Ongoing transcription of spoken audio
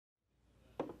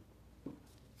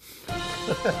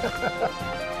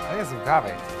I get some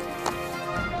coffee.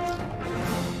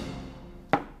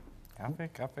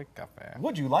 Coffee.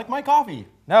 Would you like my coffee?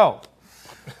 No.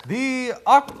 The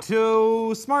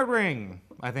Octo Smart Ring,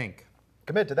 I think.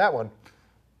 Commit to that one.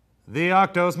 The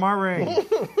Octo Smart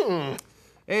Ring.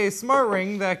 A smart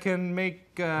ring that can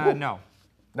make, no.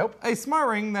 Nope. A smart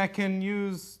ring that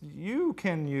you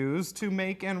can use to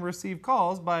make and receive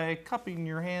calls by cupping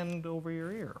your hand over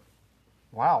your ear.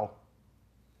 Wow.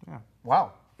 Yeah.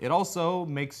 Wow. It also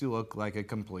makes you look like a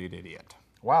complete idiot.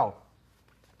 Wow.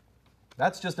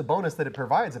 That's just a bonus that it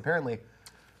provides, apparently.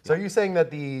 So are you saying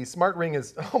that the smart ring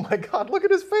is, oh my God, look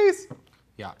at his face.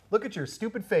 Yeah. Look at your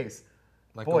stupid face.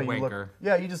 Like Boy, a wanker.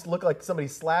 You just look like somebody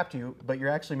slapped you, but you're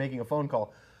actually making a phone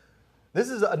call. This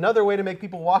is another way to make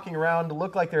people walking around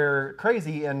look like they're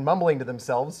crazy and mumbling to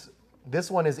themselves. This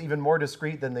one is even more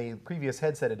discreet than the previous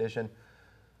headset edition.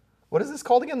 What is this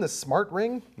called again? The smart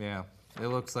ring? Yeah. It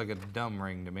looks like a dumb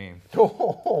ring to me.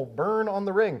 Oh, burn on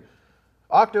the ring.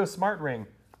 Octo smart ring.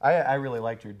 I really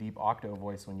liked your deep Octo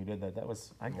voice when you did that. That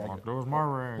was... Octo's my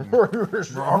ring.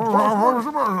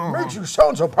 Makes you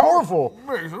sound so powerful.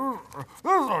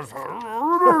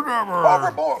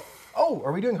 Hoverboard. Oh,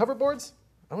 are we doing hoverboards?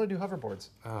 I want to do hoverboards.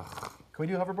 Ugh. Can we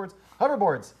do hoverboards?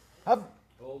 Hoverboards.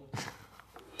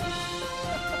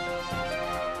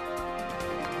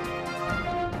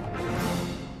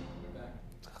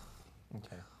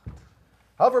 Okay.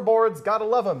 Hoverboards, gotta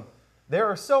love them. There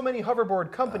are so many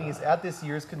hoverboard companies at this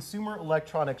year's Consumer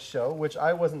Electronics Show, which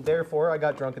I wasn't there for. I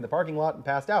got drunk in the parking lot and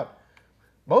passed out.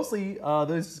 Mostly,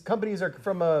 those companies are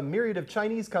from a myriad of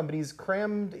Chinese companies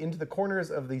crammed into the corners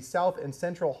of the south and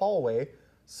central hallway,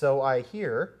 so I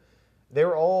hear. They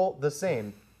were all the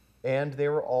same, and they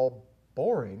were all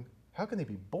boring. How can they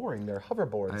be boring? They're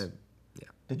hoverboards. Yeah.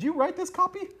 Did you write this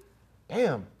copy?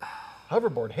 Damn.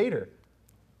 Hoverboard hater.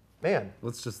 Man.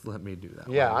 Let's just let me do that.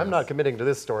 Yeah, I'm not committing to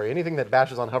this story. Anything that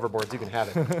bashes on hoverboards, you can have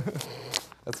it.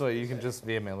 That's why you can just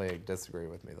vehemently disagree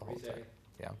with me the whole time.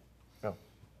 Yeah. Oh.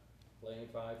 Playing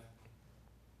 5.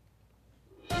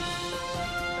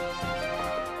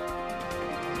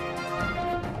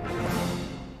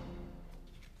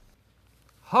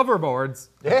 Hoverboards?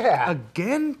 Yeah.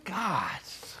 Again? God.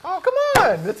 Oh, come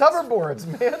on. It's hoverboards,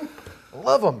 man. I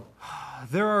love them.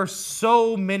 There are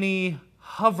so many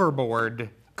hoverboard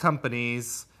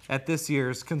companies at this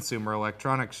year's Consumer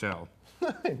Electronics Show.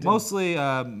 Mostly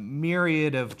a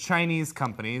myriad of Chinese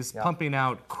companies pumping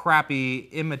out crappy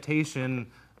imitation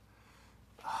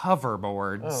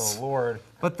hoverboards. Oh, Lord.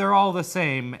 But they're all the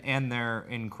same, and they're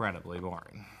incredibly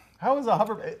boring. How is a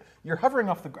hover... You're hovering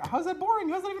off the ground. How is that boring?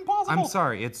 How is that even possible? I'm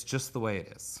sorry, it's just the way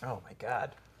it is. Oh, my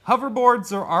God.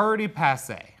 Hoverboards are already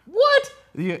passé. What?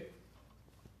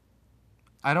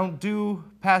 I don't do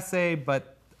passé,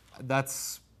 but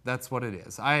that's what it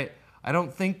is. I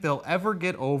don't think they'll ever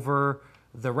get over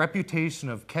the reputation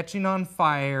of catching on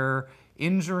fire,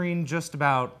 injuring just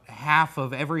about half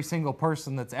of every single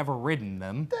person that's ever ridden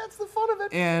them. That's the fun of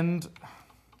it. And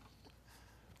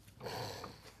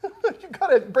you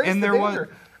gotta embrace the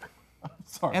danger.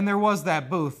 Sorry. And there was that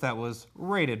booth that was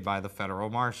raided by the federal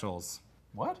marshals.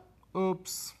 What?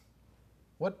 Oops.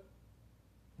 What?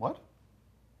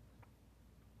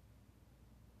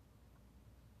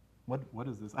 What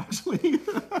is this actually?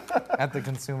 At the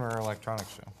Consumer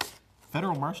Electronics Show.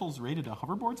 Federal marshals raided a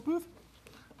hoverboards booth?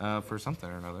 For something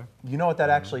or another. You know what that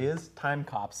actually is? Time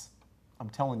cops. I'm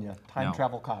telling you, time No.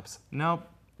 travel cops. Nope.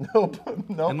 Nope.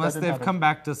 Unless they've come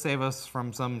back to save us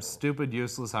from some stupid,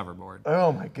 useless hoverboard.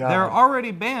 Oh my God. They're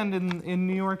already banned in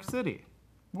New York City.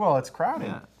 Well, it's crowded.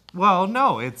 Yeah. Well,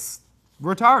 no, it's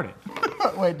retarded.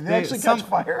 Wait, did they actually catch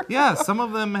fire? Yeah, some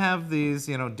of them have these,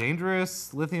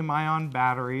 dangerous lithium-ion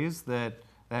batteries that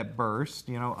burst.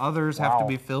 Others have to Wow.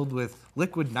 be filled with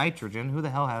liquid nitrogen. Who the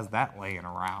hell has that laying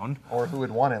around? Or who would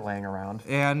want it laying around?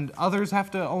 And others have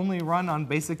to only run on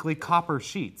basically copper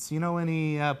sheets. You know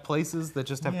any places that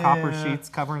just have copper sheets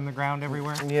covering the ground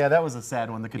everywhere? Yeah, that was a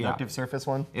sad one, the conductive surface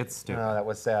one. It's stupid. Oh, that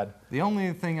was sad. The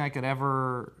only thing I could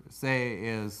ever say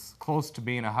is close to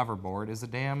being a hoverboard is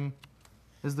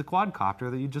the quadcopter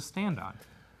that you just stand on.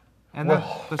 And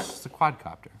that's just a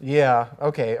quadcopter. Yeah,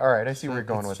 okay, all right, I see where you're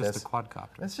going with It's this. just a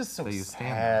quadcopter. It's just so that you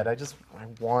sad. I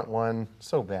want one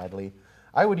so badly.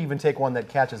 I would even take one that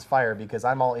catches fire because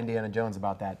I'm all Indiana Jones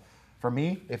about that. For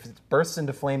me, if it bursts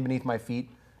into flame beneath my feet,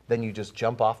 then you just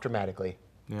jump off dramatically.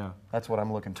 Yeah. That's what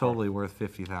I'm looking for. Totally worth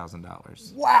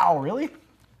 $50,000. Wow, really?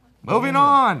 Moving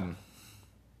on.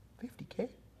 50K?